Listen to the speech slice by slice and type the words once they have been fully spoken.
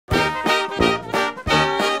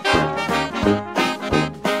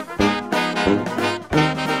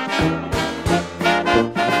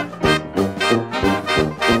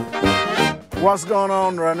What's going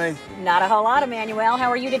on, Renee? Not a whole lot, Emmanuel. How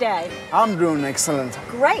are you today? I'm doing excellent.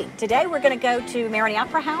 Great. Today we're going to go to Marigny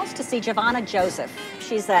Opera House to see Givonna Joseph.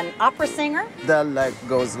 She's an opera singer. That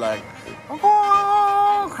goes like,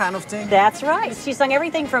 oh, kind of thing. That's right. She's sung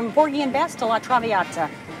everything from Porgy and Bess to La Traviata,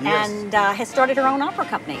 Yes. and has started her own opera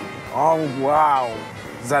company. Oh, wow.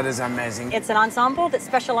 That is amazing. It's an ensemble that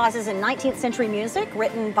specializes in 19th century music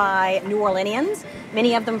written by New Orleanians,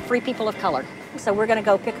 many of them free people of color. So we're going to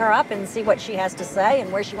go pick her up and see what she has to say and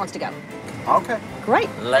where she wants to go. Okay. Great.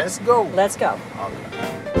 Let's go. Let's go. Okay.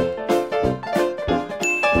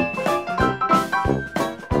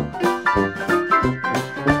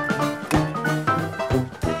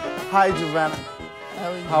 Hi, Givonna.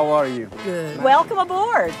 How are you? Good. Welcome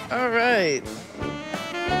aboard. All right.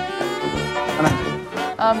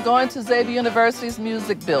 I'm going to Xavier University's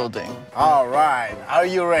music building. All right. Are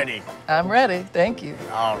you ready? I'm ready. Thank you.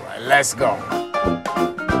 All right. Let's go.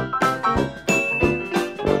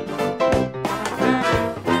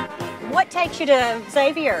 What takes you to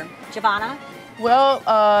Xavier, Givonna? Well,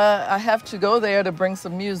 I have to go there to bring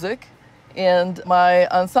some music. And my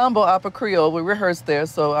ensemble, Opera Creole, we rehearse there,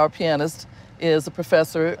 so our pianist is a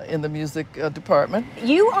professor in the music department.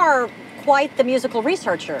 You are quite the musical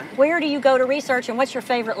researcher. Where do you go to research, and what's your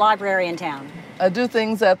favorite library in town? I do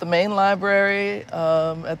things at the main library,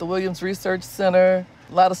 at the Williams Research Center,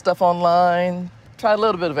 a lot of stuff online, try a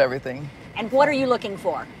little bit of everything. And what are you looking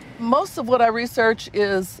for? Most of what I research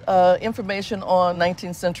is information on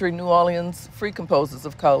 19th century New Orleans free composers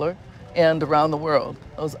of color and around the world.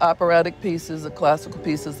 Those operatic pieces, the classical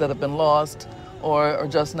pieces that have been lost or are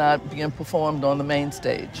just not being performed on the main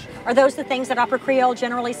stage. Are those the things that Opera Creole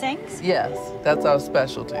generally sings? Yes, that's our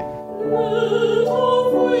specialty.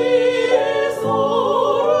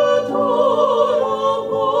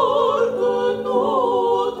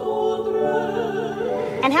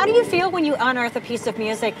 And how do you feel when you unearth a piece of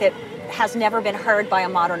music that has never been heard by a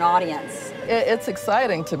modern audience? It's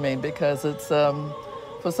exciting to me because it's,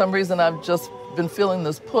 for some reason, I've just been feeling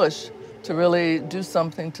this push to really do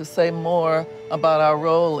something to say more about our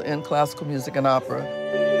role in classical music and opera.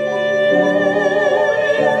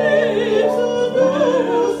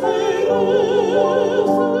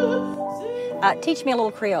 Teach me a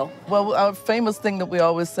little Creole. Well, our famous thing that we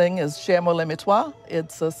always sing is Cher mon l'aime toi.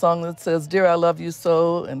 It's a song that says, Dear, I love you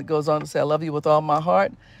so, and it goes on to say, I love you with all my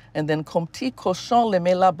heart. And then, Comme petit cochon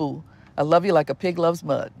l'aime la boue. I love you like a pig loves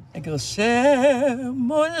mud. It goes, Cher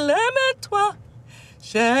mon l'aime toi.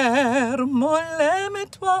 Cher mon l'aime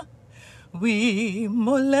toi, oui,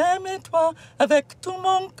 mon l'aime toi, avec tout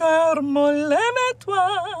mon cœur, mon l'aime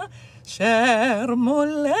toi. Cher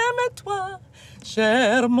mon l'aime toi,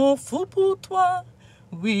 cher mon fou pour toi,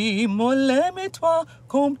 oui, mon l'aime toi,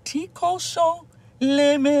 comme petit cochon,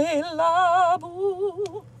 l'aime la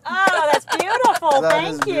boue. Oh, that's beautiful.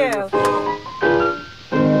 Thank you. Beautiful.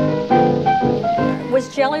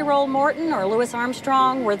 Was Jelly Roll Morton or Louis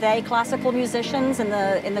Armstrong, were they classical musicians in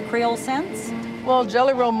the Creole sense? Well,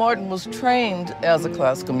 Jelly Roll Morton was trained as a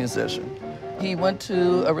classical musician. He went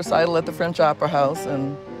to a recital at the French Opera House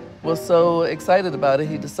and was so excited about it,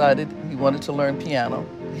 he decided he wanted to learn piano.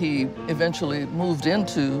 He eventually moved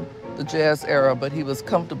into the jazz era, but he was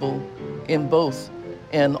comfortable in both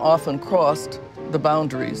and often crossed the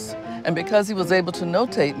boundaries. And because he was able to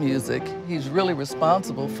notate music, he's really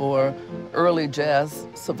responsible for early jazz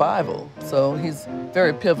survival. So he's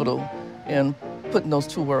very pivotal in putting those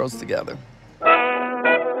two worlds together.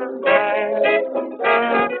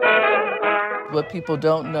 What people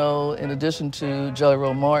don't know, in addition to Jelly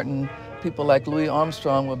Roll Morton, people like Louis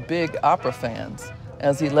Armstrong were big opera fans.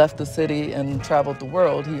 As he left the city and traveled the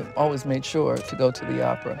world, he always made sure to go to the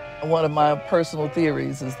opera. One of my personal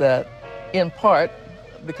theories is that, in part,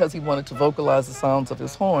 because he wanted to vocalize the sounds of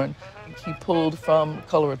his horn, he pulled from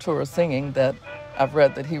coloratura singing that I've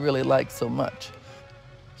read that he really liked so much.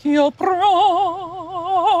 Io provo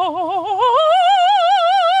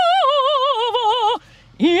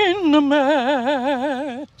in me.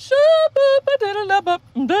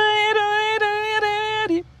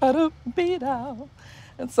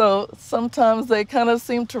 And so sometimes they kind of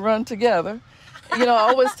seem to run together. You know, I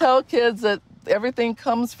always tell kids that everything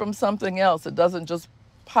comes from something else. It doesn't just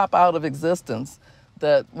pop out of existence,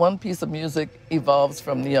 that one piece of music evolves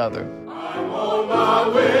from the other. I'm on my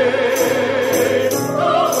way,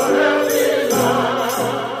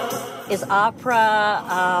 Is opera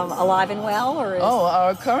alive and well, or is... Oh,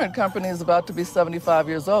 our current company is about to be 75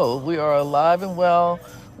 years old. We are alive and well.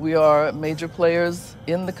 We are major players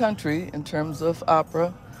in the country in terms of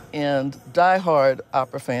opera and diehard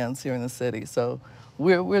opera fans here in the city. So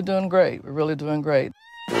we're doing great. We're really doing great.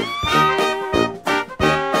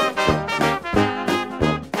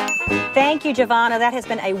 Thank you, Givonna. That has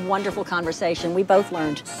been a wonderful conversation. We both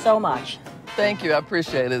learned so much. Thank you. I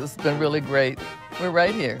appreciate it. It's been really great. We're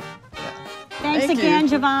right here. Thanks Thank again,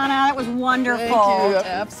 you. Givonna. That was wonderful. Thank you.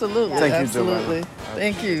 Absolutely. Thank you, Absolutely. Givonna.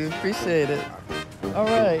 Thank you. Appreciate it. All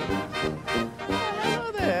right.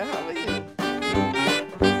 Hello there. How are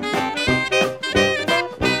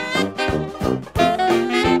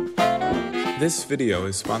you? This video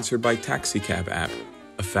is sponsored by TaxiCab app,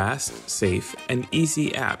 a fast, safe, and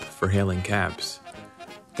easy app for hailing cabs.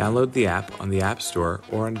 Download the app on the App Store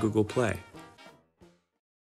or on Google Play.